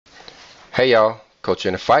Hey y'all, Coach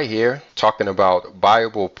in the Fight here, talking about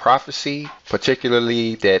Bible prophecy,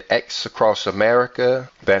 particularly that X across America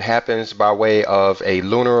that happens by way of a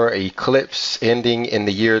lunar eclipse ending in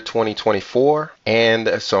the year 2024,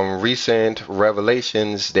 and some recent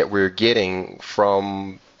revelations that we're getting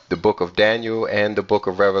from the book of Daniel and the book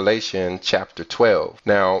of Revelation chapter 12.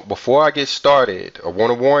 Now, before I get started, I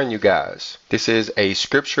want to warn you guys, this is a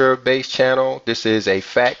scripture-based channel. This is a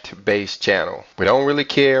fact-based channel. We don't really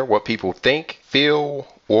care what people think, feel,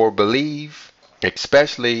 or believe,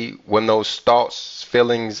 especially when those thoughts,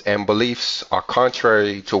 feelings, and beliefs are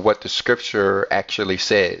contrary to what the scripture actually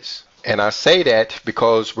says. And I say that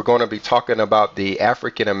because we're going to be talking about the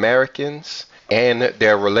African Americans and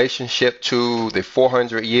their relationship to the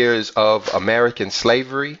 400 years of American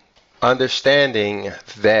slavery, understanding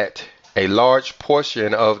that a large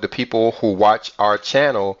portion of the people who watch our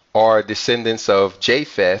channel are descendants of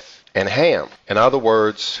Japheth and Ham. In other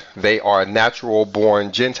words, they are natural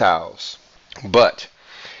born Gentiles. But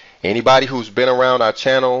anybody who's been around our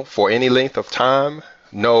channel for any length of time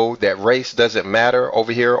know that race doesn't matter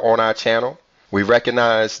over here on our channel. We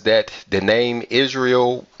recognize that the name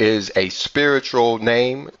Israel is a spiritual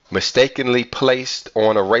name mistakenly placed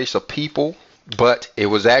on a race of people, but it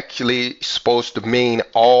was actually supposed to mean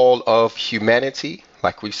all of humanity,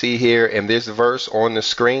 like we see here in this verse on the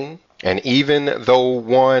screen. And even though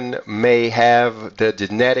one may have the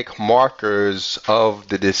genetic markers of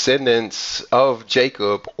the descendants of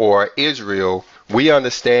Jacob or Israel, we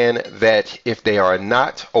understand that if they are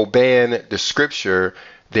not obeying the scripture,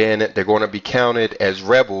 then they're going to be counted as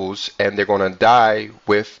rebels and they're going to die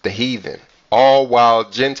with the heathen. All while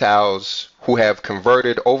Gentiles who have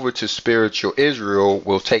converted over to spiritual Israel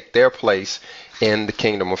will take their place in the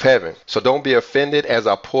kingdom of heaven. So don't be offended as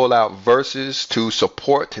I pull out verses to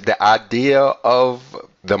support the idea of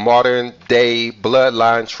the modern day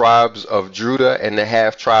bloodline tribes of Judah and the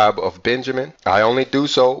half tribe of Benjamin. I only do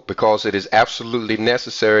so because it is absolutely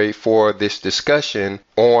necessary for this discussion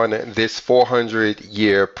on this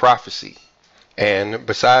 400-year prophecy. And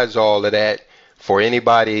besides all of that, for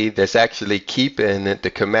anybody that's actually keeping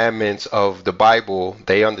the commandments of the Bible,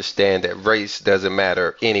 they understand that race doesn't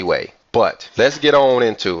matter anyway. But let's get on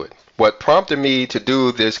into it. What prompted me to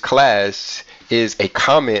do this class is a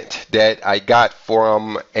comment that I got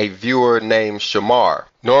from a viewer named Shamar.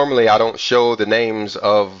 Normally I don't show the names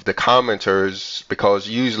of the commenters because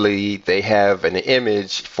usually they have an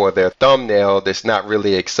image for their thumbnail that's not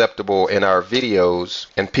really acceptable in our videos,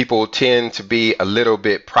 and people tend to be a little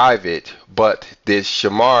bit private, but this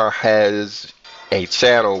Shamar has a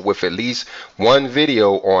channel with at least one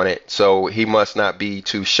video on it, so he must not be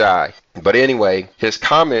too shy. But anyway, his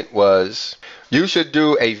comment was, you should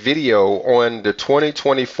do a video on the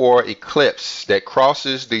 2024 eclipse that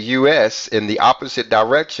crosses the US in the opposite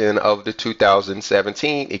direction of the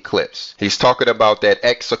 2017 eclipse. He's talking about that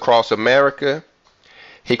X across America.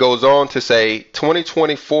 He goes on to say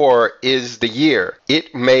 2024 is the year.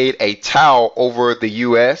 It made a tau over the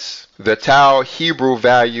US. The tau Hebrew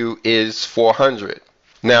value is 400.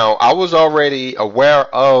 Now, I was already aware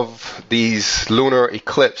of these lunar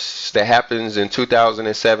eclipses that happens in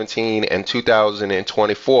 2017 and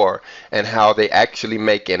 2024 and how they actually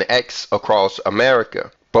make an X across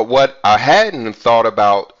America. But what I hadn't thought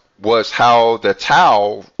about was how the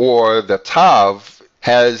tau or the tav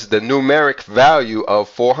has the numeric value of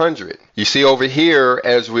 400. You see over here,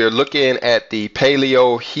 as we're looking at the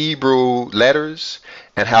Paleo Hebrew letters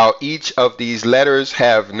and how each of these letters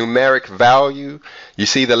have numeric value, you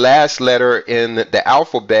see the last letter in the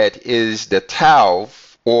alphabet is the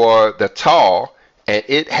tav or the taw, and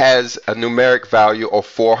it has a numeric value of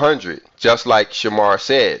 400, just like Shamar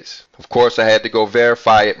says. Of course, I had to go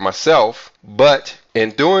verify it myself, but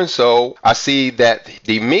in doing so, I see that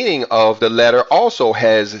the meaning of the letter also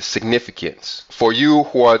has significance. For you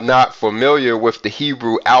who are not familiar with the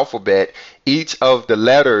Hebrew alphabet, each of the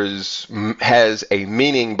letters has a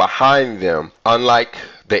meaning behind them, unlike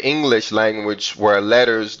the English language where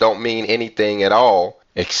letters don't mean anything at all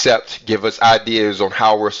except give us ideas on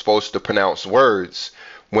how we're supposed to pronounce words.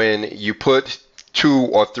 When you put 2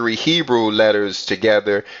 or 3 Hebrew letters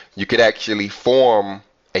together, you could actually form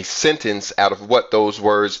a sentence out of what those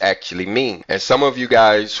words actually mean. And some of you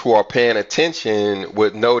guys who are paying attention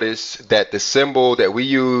would notice that the symbol that we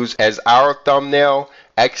use as our thumbnail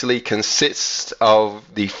actually consists of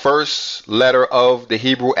the first letter of the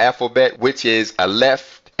Hebrew alphabet, which is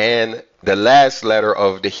Aleph, and the last letter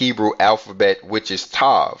of the Hebrew alphabet, which is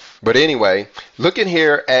Tav. But anyway, looking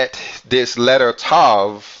here at this letter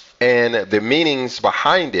Tav and the meanings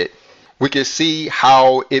behind it, we can see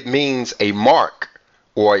how it means a mark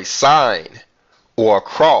or a sign or a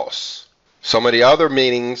cross Some of the other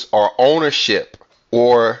meanings are ownership,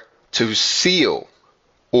 or to seal,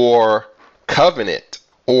 or covenant,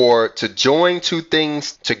 or to join two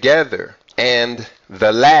things together, and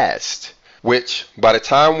the last, which by the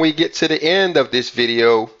time we get to the end of this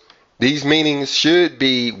video, these meanings should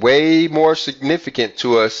be way more significant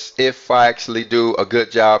to us if I actually do a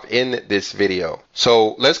good job in this video.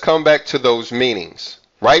 So let's come back to those meanings.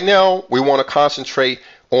 Right now, we want to concentrate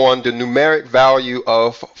on the numeric value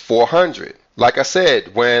of 400. Like I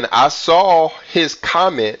said, when I saw his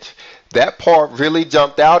comment, that part really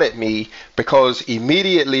jumped out at me because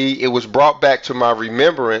immediately it was brought back to my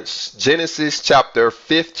remembrance Genesis chapter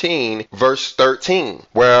 15 verse 13,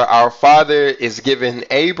 where our Father is giving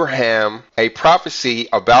Abraham a prophecy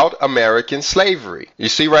about American slavery. You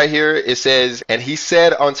see right here it says, "And he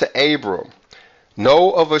said unto Abram,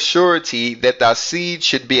 Know of a surety that thy seed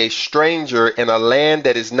should be a stranger in a land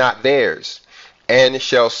that is not theirs, and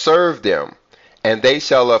shall serve them, and they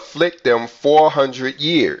shall afflict them 400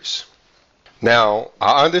 years. Now,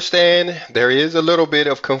 I understand there is a little bit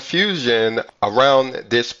of confusion around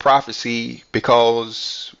this prophecy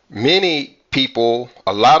because many people,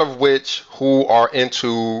 a lot of which who are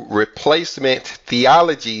into replacement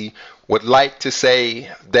theology, would like to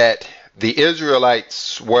say that the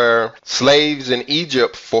Israelites were slaves in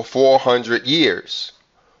Egypt for 400 years.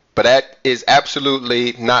 But that is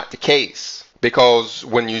absolutely not the case. Because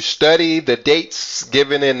when you study the dates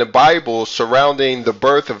given in the Bible surrounding the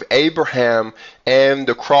birth of Abraham and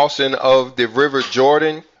the crossing of the River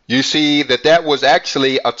Jordan, you see that that was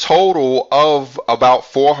actually a total of about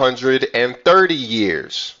 430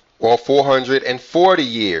 years or 440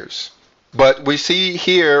 years. But we see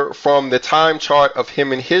here from the time chart of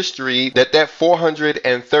human history that that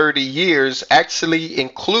 430 years actually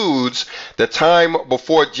includes the time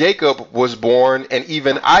before Jacob was born and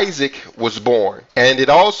even Isaac was born. And it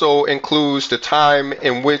also includes the time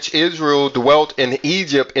in which Israel dwelt in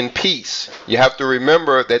Egypt in peace. You have to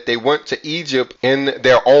remember that they went to Egypt in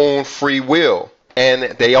their own free will,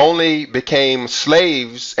 and they only became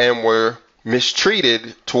slaves and were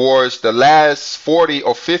mistreated towards the last 40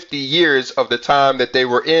 or 50 years of the time that they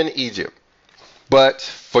were in Egypt. But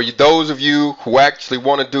for those of you who actually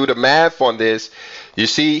want to do the math on this, you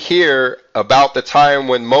see here about the time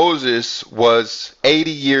when Moses was 80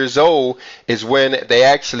 years old is when they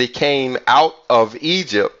actually came out of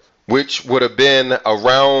Egypt, which would have been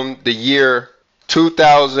around the year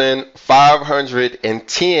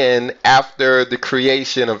 2510 after the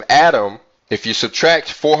creation of Adam. If you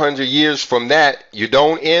subtract 400 years from that, you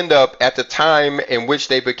don't end up at the time in which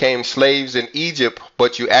they became slaves in Egypt,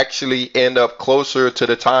 but you actually end up closer to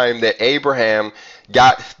the time that Abraham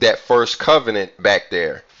got that first covenant back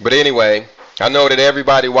there. But anyway, I know that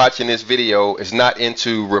everybody watching this video is not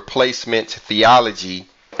into replacement theology.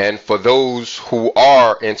 And for those who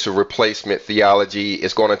are into replacement theology,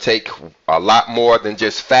 it's going to take a lot more than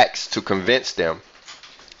just facts to convince them.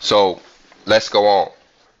 So let's go on.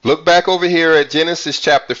 Look back over here at Genesis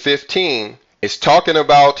chapter 15. It's talking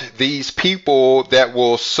about these people that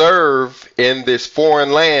will serve in this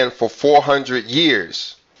foreign land for 400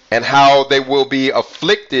 years and how they will be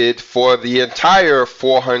afflicted for the entire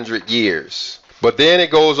 400 years. But then it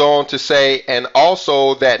goes on to say, and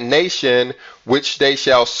also that nation which they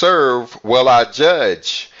shall serve will I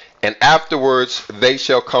judge, and afterwards they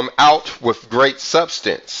shall come out with great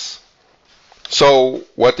substance. So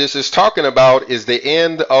what this is talking about is the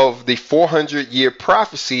end of the 400-year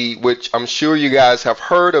prophecy, which I'm sure you guys have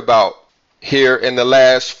heard about here in the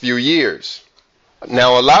last few years.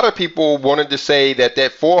 Now, a lot of people wanted to say that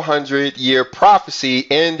that 400-year prophecy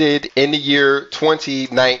ended in the year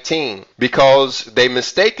 2019 because they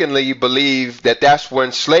mistakenly believe that that's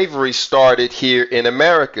when slavery started here in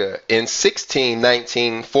America in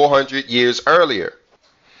 1619, 400 years earlier.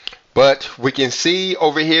 But we can see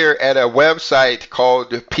over here at a website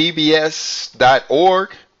called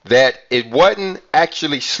pbs.org that it wasn't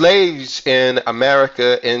actually slaves in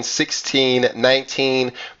America in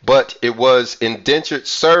 1619, but it was indentured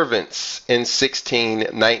servants in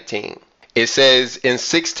 1619. It says in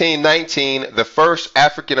 1619, the first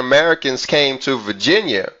African Americans came to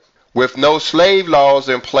Virginia. With no slave laws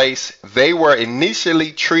in place, they were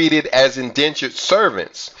initially treated as indentured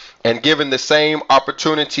servants and given the same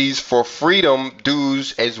opportunities for freedom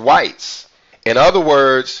dues as whites. In other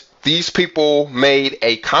words, these people made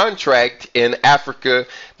a contract in Africa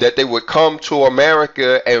that they would come to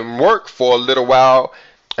America and work for a little while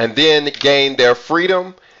and then gain their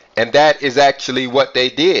freedom, and that is actually what they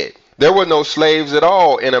did. There were no slaves at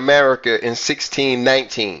all in America in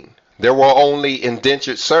 1619. There were only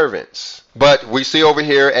indentured servants. But we see over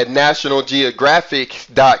here at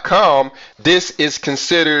nationalgeographic.com, this is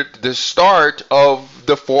considered the start of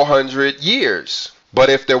the 400 years. But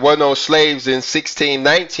if there were no slaves in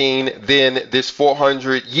 1619, then this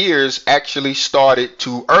 400 years actually started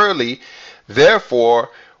too early. Therefore,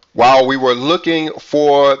 while we were looking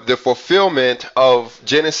for the fulfillment of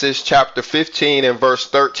Genesis chapter 15 and verse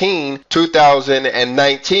 13,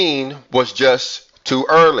 2019 was just too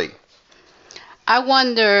early. I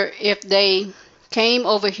wonder if they came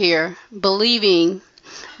over here believing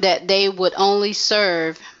that they would only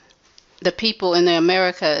serve the people in the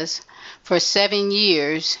Americas for 7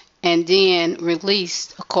 years and then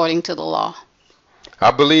released according to the law.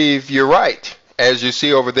 I believe you're right. As you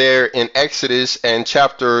see over there in Exodus and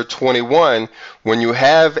chapter 21, when you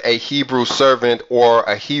have a Hebrew servant or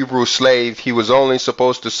a Hebrew slave, he was only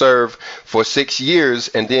supposed to serve for 6 years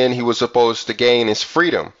and then he was supposed to gain his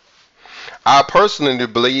freedom. I personally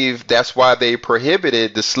believe that's why they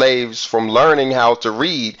prohibited the slaves from learning how to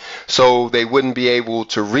read, so they wouldn't be able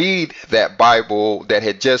to read that Bible that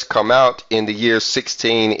had just come out in the year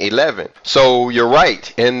 1611. So you're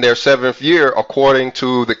right, in their 7th year, according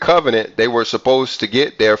to the covenant, they were supposed to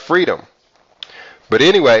get their freedom. But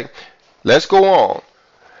anyway, let's go on.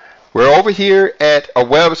 We're over here at a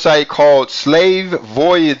website called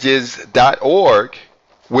slavevoyages.org,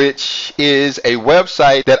 which is a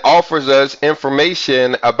website that offers us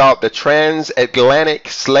information about the transatlantic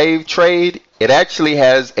slave trade. It actually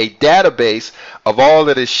has a database of all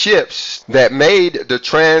of the ships that made the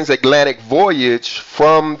transatlantic voyage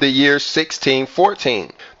from the year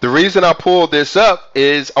 1614. The reason I pulled this up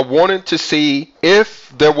is I wanted to see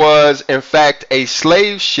if there was in fact a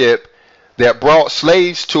slave ship that brought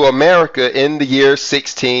slaves to America in the year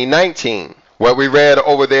 1619. What we read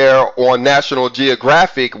over there on National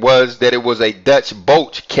Geographic was that it was a Dutch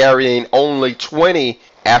boat carrying only 20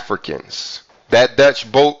 Africans. That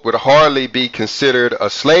Dutch boat would hardly be considered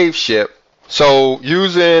a slave ship. So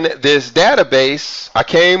using this database, I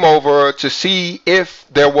came over to see if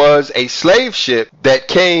there was a slave ship that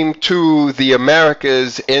came to the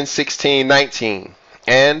Americas in 1619.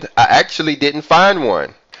 And I actually didn't find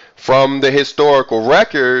one. From the historical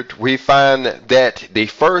record, we find that the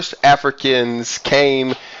first Africans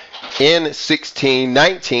came in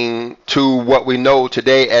 1619 to what we know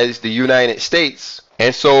today as the United States.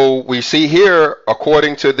 And so we see here,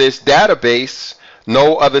 according to this database,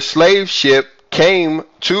 no other slave ship came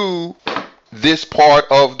to this part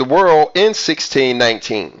of the world in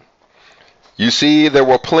 1619. You see, there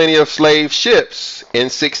were plenty of slave ships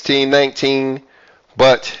in 1619,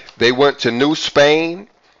 but they went to New Spain,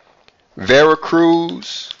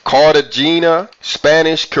 Veracruz, Cartagena,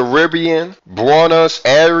 Spanish Caribbean, Buenos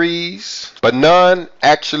Aires, but none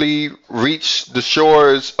actually reached the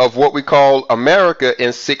shores of what we call America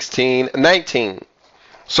in 1619.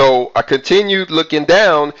 So I continued looking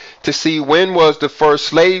down to see when was the first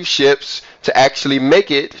slave ships to actually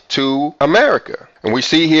make it to America. And we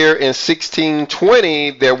see here in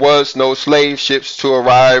 1620 there was no slave ships to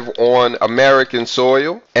arrive on American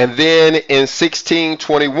soil. And then in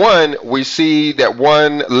 1621 we see that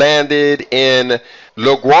one landed in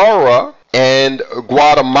La Guaira and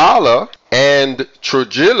Guatemala and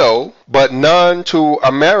Trujillo, but none to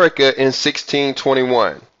America in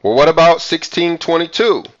 1621. Well, what about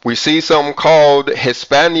 1622? We see something called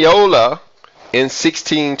Hispaniola in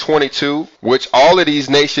 1622, which all of these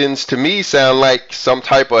nations to me sound like some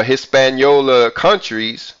type of Hispaniola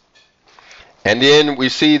countries. And then we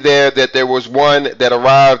see there that there was one that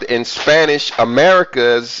arrived in Spanish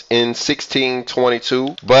Americas in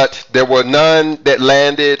 1622, but there were none that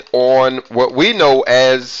landed on what we know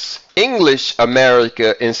as English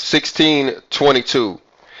America in 1622.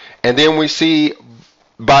 And then we see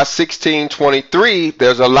by 1623,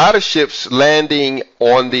 there's a lot of ships landing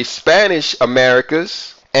on the Spanish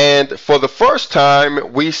Americas. And for the first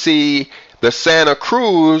time, we see the Santa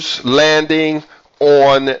Cruz landing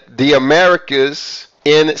on the Americas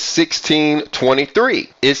in 1623.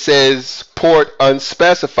 It says port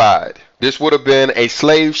unspecified. This would have been a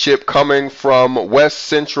slave ship coming from West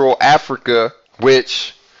Central Africa,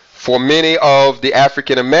 which for many of the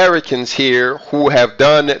African Americans here who have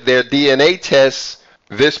done their DNA tests,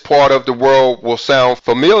 this part of the world will sound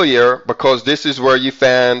familiar because this is where you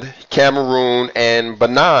find Cameroon and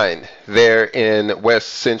Benin there in West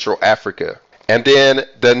Central Africa. And then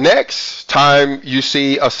the next time you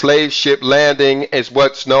see a slave ship landing is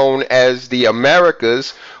what's known as the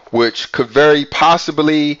Americas, which could very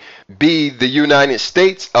possibly be the United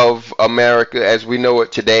States of America as we know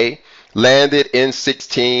it today, landed in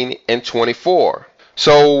 1624.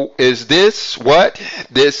 So is this what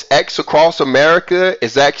this X across America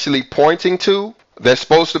is actually pointing to? That's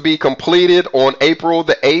supposed to be completed on April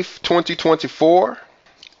the 8th, 2024?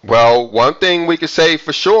 Well, one thing we could say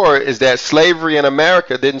for sure is that slavery in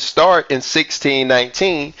America didn't start in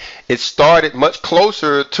 1619. It started much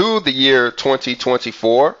closer to the year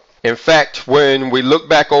 2024. In fact, when we look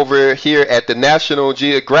back over here at the National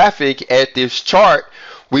Geographic at this chart,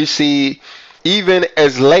 we see even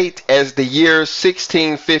as late as the year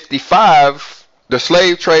 1655, the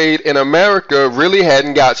slave trade in America really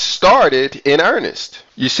hadn't got started in earnest.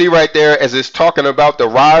 You see right there, as it's talking about the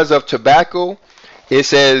rise of tobacco, it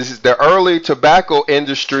says the early tobacco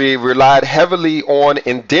industry relied heavily on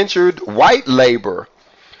indentured white labor.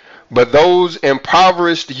 But those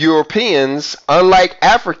impoverished Europeans, unlike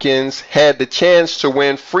Africans, had the chance to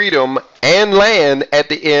win freedom and land at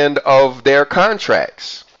the end of their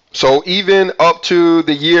contracts. So even up to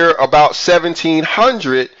the year about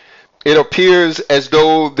 1700, it appears as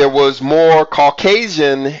though there was more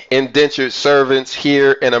Caucasian indentured servants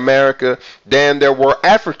here in America than there were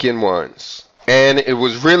African ones. And it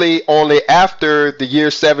was really only after the year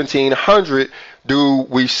 1700 do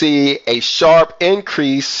we see a sharp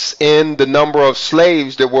increase in the number of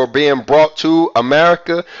slaves that were being brought to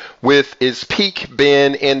America, with its peak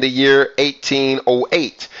being in the year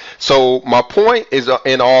 1808. So my point is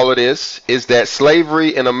in all of this is that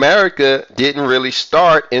slavery in America didn't really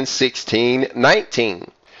start in 1619.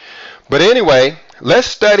 But anyway, let's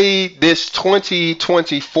study this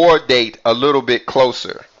 2024 date a little bit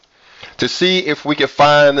closer to see if we can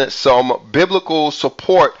find some biblical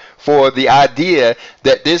support for the idea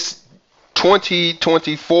that this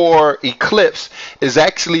 2024 eclipse is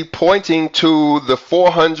actually pointing to the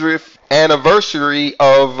 400th anniversary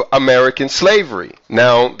of American slavery.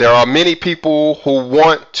 Now, there are many people who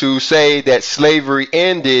want to say that slavery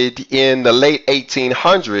ended in the late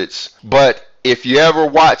 1800s, but if you ever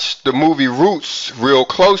watch the movie Roots real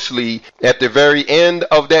closely, at the very end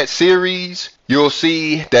of that series, you'll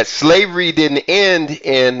see that slavery didn't end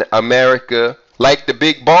in America. Like the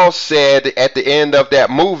big boss said at the end of that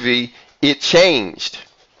movie, it changed,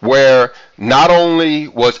 where not only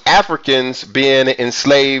was Africans being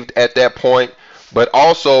enslaved at that point, but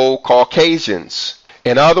also Caucasians.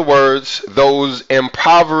 In other words, those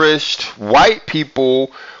impoverished white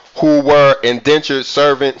people who were indentured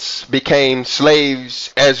servants became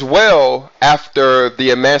slaves as well after the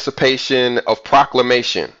Emancipation of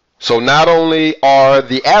Proclamation. So not only are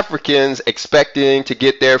the Africans expecting to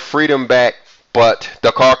get their freedom back, but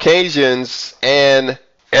the Caucasians and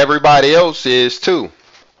everybody else is too.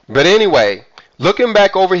 But anyway, looking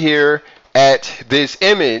back over here at this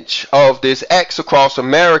image of this X across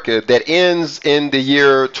America that ends in the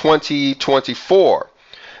year 2024,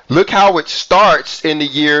 look how it starts in the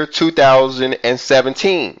year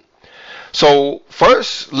 2017. So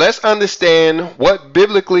first, let's understand what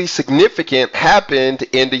biblically significant happened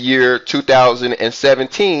in the year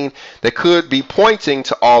 2017 that could be pointing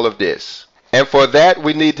to all of this. And for that,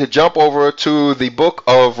 we need to jump over to the book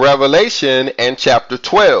of Revelation and chapter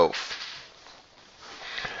 12.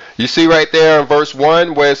 You see right there in verse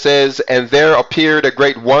 1 where it says, "And there appeared a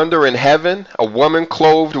great wonder in heaven, a woman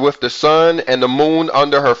clothed with the sun and the moon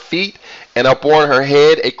under her feet, and upon her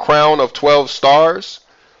head a crown of 12 stars.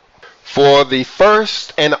 For the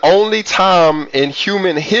first and only time in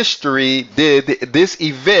human history did this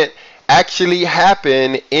event actually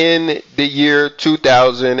happen in the year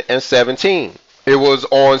 2017. It was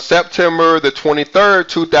on September the 23rd,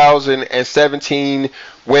 2017,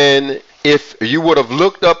 when if you would have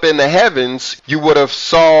looked up in the heavens, you would have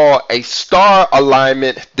saw a star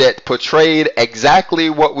alignment that portrayed exactly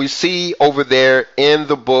what we see over there in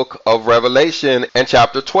the book of Revelation and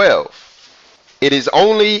chapter 12. It is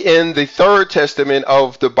only in the Third Testament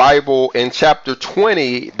of the Bible in chapter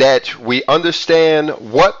 20 that we understand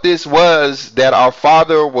what this was that our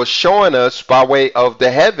Father was showing us by way of the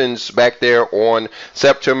heavens back there on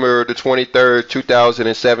September the 23rd,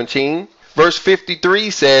 2017. Verse 53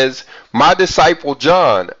 says, "My disciple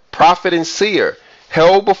John, prophet and seer,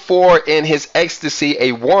 held before in his ecstasy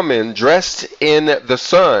a woman dressed in the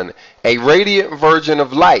sun, a radiant virgin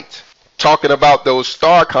of light," talking about those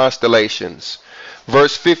star constellations.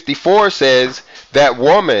 Verse 54 says, "That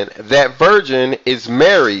woman, that virgin, is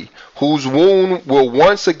Mary, whose womb will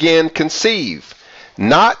once again conceive,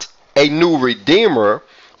 not a new redeemer,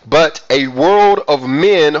 but a world of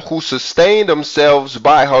men who sustain themselves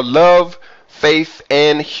by her love, faith,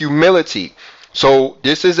 and humility." So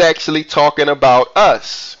this is actually talking about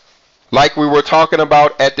us. Like we were talking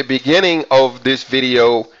about at the beginning of this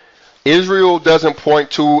video, Israel doesn't point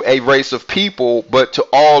to a race of people, but to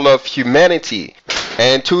all of humanity.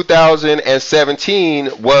 And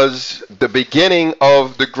 2017 was the beginning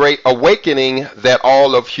of the great awakening that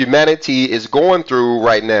all of humanity is going through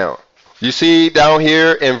right now. You see down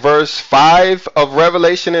here in verse 5 of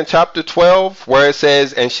Revelation in chapter 12, where it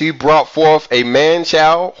says, "And she brought forth a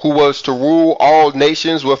man-child who was to rule all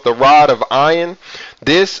nations with the rod of iron."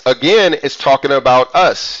 This, again, is talking about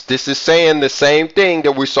us. This is saying the same thing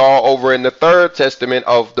that we saw over in the Third Testament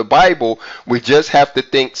of the Bible. We just have to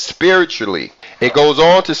think spiritually. It goes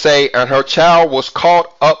on to say, "And her child was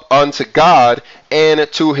caught up unto God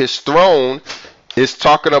and to his throne." It's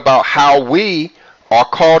talking about how we are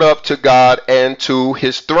caught up to God and to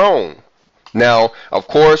his throne. Now, of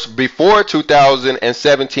course, before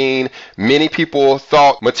 2017, many people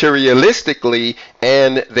thought materialistically,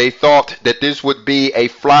 and they thought that this would be a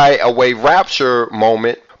fly away rapture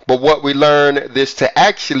moment. But what we learn this to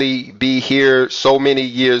actually be here so many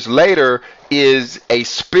years later is a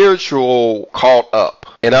spiritual caught up.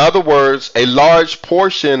 In other words, a large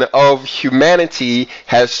portion of humanity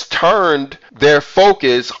has turned their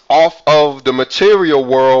focus off of the material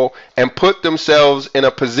world and put themselves in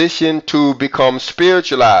a position to become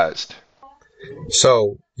spiritualized.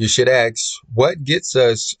 So you should ask, what gets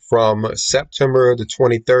us from September the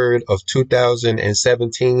 23rd of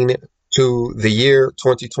 2017 to the year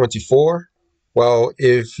 2024? Well,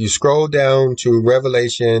 if you scroll down to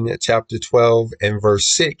Revelation chapter 12 and verse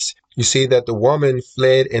 6, you see that the woman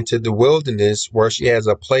fled into the wilderness where she has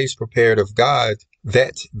a place prepared of God,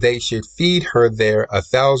 that they should feed her there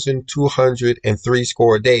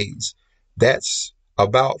 1,203 days. That's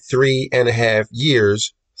about 3.5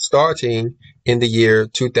 years, starting in the year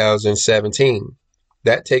 2017.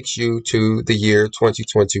 That takes you to the year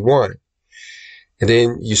 2021. And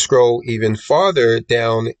then you scroll even farther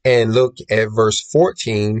down and look at verse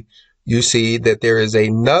 14, you see that there is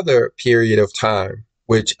another period of time,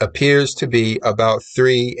 which appears to be about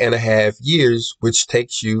 3.5 years, which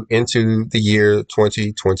takes you into the year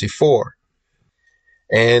 2024.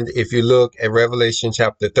 And if you look at Revelation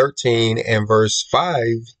chapter 13 and verse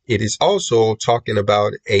 5, it is also talking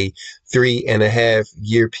about a 3.5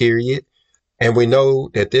 year period. And we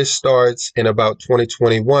know that this starts in about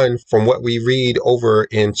 2021 from what we read over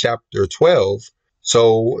in chapter 12.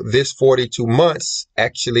 So this 42 months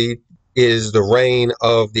actually is the reign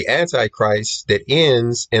of the Antichrist that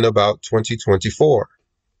ends in about 2024.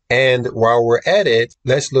 And while we're at it,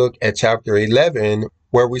 let's look at chapter 11,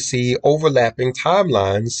 where we see overlapping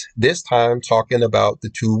timelines, this time talking about the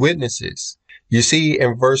two witnesses. You see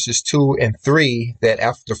in verses 2 and 3 that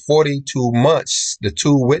after 42 months, the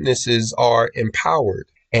two witnesses are empowered.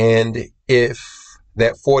 And if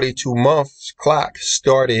that 42 months clock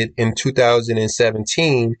started in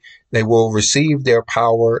 2017, they will receive their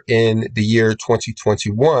power in the year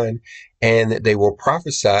 2021, and they will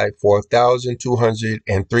prophesy for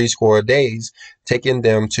 1,203 days, taking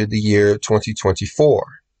them to the year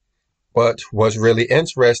 2024. But what's really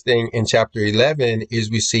interesting in chapter 11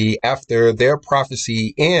 is we see after their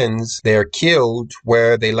prophecy ends, they're killed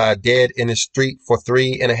where they lie dead in the street for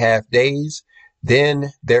 3.5 days.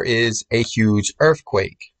 Then there is a huge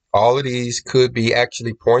earthquake. All of these could be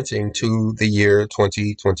actually pointing to the year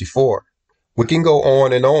 2024. We can go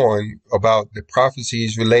on and on about the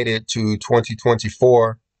prophecies related to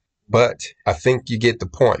 2024, but I think you get the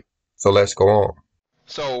point. So let's go on.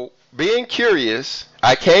 So, being curious,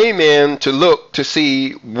 I came in to look to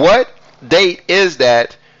see what date is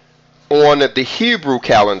that on the Hebrew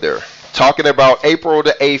calendar, talking about April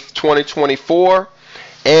the 8th, 2024,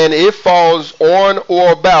 and it falls on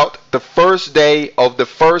or about the first day of the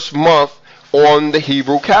first month on the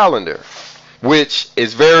Hebrew calendar, which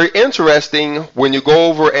is very interesting when you go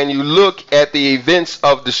over and you look at the events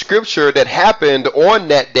of the scripture that happened on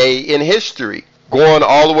that day in history, going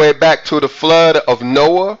all the way back to the flood of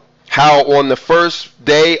Noah, how on the first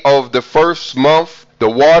day of the first month, the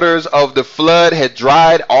waters of the flood had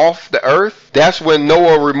dried off the earth. That's when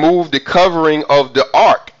Noah removed the covering of the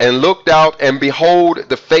ark and looked out, and behold,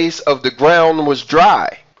 the face of the ground was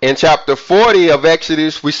dry. In chapter 40 of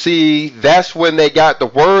Exodus, we see that's when they got the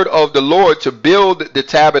word of the Lord to build the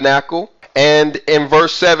tabernacle. And in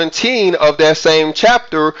verse 17 of that same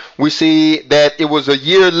chapter, we see that it was a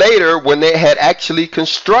year later when they had actually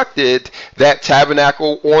constructed that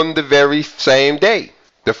tabernacle on the very same day,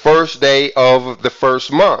 the first day of the first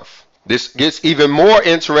month. This gets even more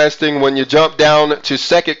interesting when you jump down to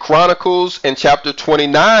 2 Chronicles in chapter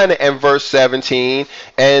 29 and verse 17,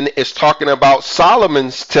 and it's talking about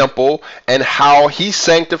Solomon's temple and how he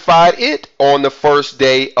sanctified it on the first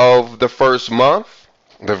day of the first month.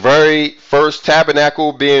 The very first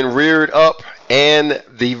tabernacle being reared up and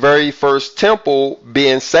the very first temple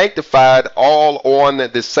being sanctified all on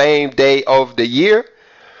the same day of the year?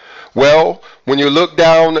 Well, when you look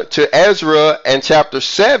down to Ezra and chapter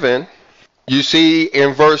 7, you see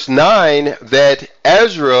in verse 9 that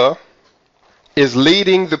Ezra is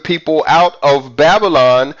leading the people out of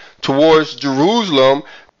Babylon towards Jerusalem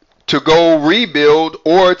to go rebuild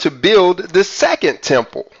or to build the second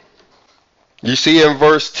temple. You see in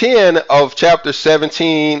verse 10 of chapter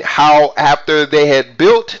 17 how after they had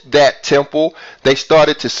built that temple, they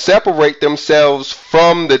started to separate themselves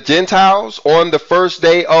from the Gentiles on the first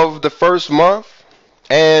day of the first month.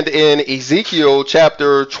 And in Ezekiel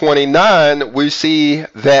chapter 29, we see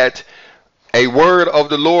that a word of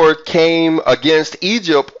the Lord came against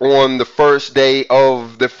Egypt on the first day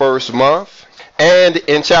of the first month. And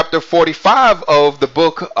in chapter 45 of the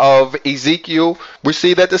book of Ezekiel, we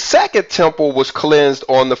see that the second temple was cleansed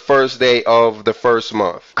on the first day of the first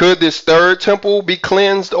month. Could this third temple be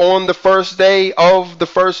cleansed on the first day of the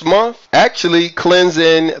first month? Actually,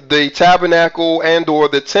 cleansing the tabernacle and or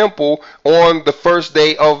the temple on the first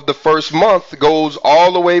day of the first month goes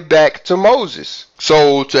all the way back to Moses.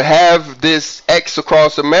 So to have this X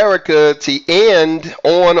across America to end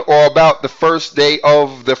on or about the first day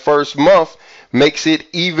of the first month makes it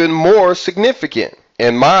even more significant,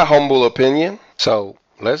 in my humble opinion. So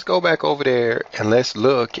let's go back over there and let's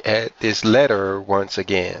look at this letter once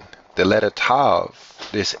again. The letter Tav,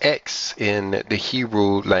 this X in the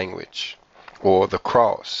Hebrew language, or the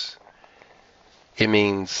cross. It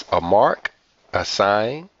means a mark, a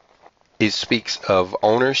sign. It speaks of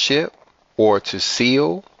ownership, or to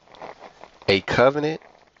seal, a covenant,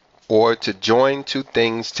 or to join two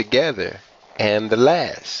things together. And the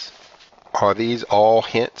last. Are these all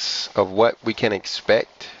hints of what we can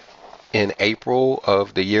expect in April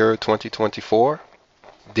of the year 2024?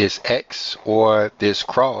 This X or this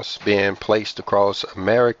cross being placed across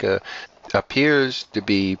America appears to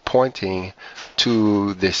be pointing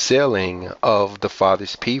to the sealing of the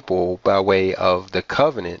Father's people by way of the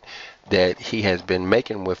covenant that he has been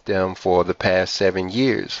making with them for the past 7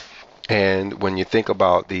 years. And when you think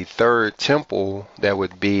about the third temple, that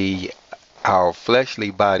would be our fleshly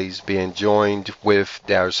bodies being joined with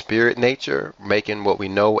our spirit nature, making what we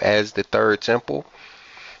know as the third temple.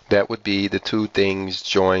 That would be the two things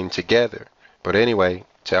joined together. But anyway,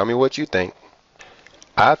 tell me what you think.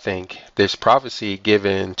 I think this prophecy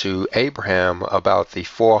given to Abraham about the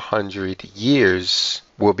 400 years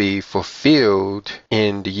will be fulfilled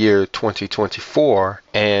in the year 2024,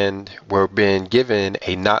 and we're being given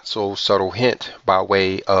a not so subtle hint by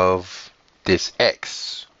way of this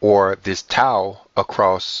X or this tau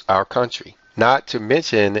across our country. Not to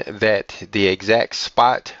mention that the exact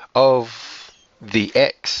spot of the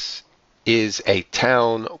X is a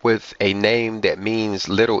town with a name that means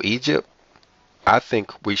Little Egypt. I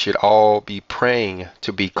think we should all be praying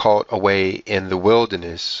to be caught away in the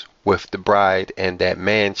wilderness with the bride and that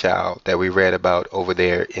man-child that we read about over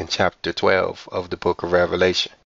there in chapter 12 of the book of Revelation.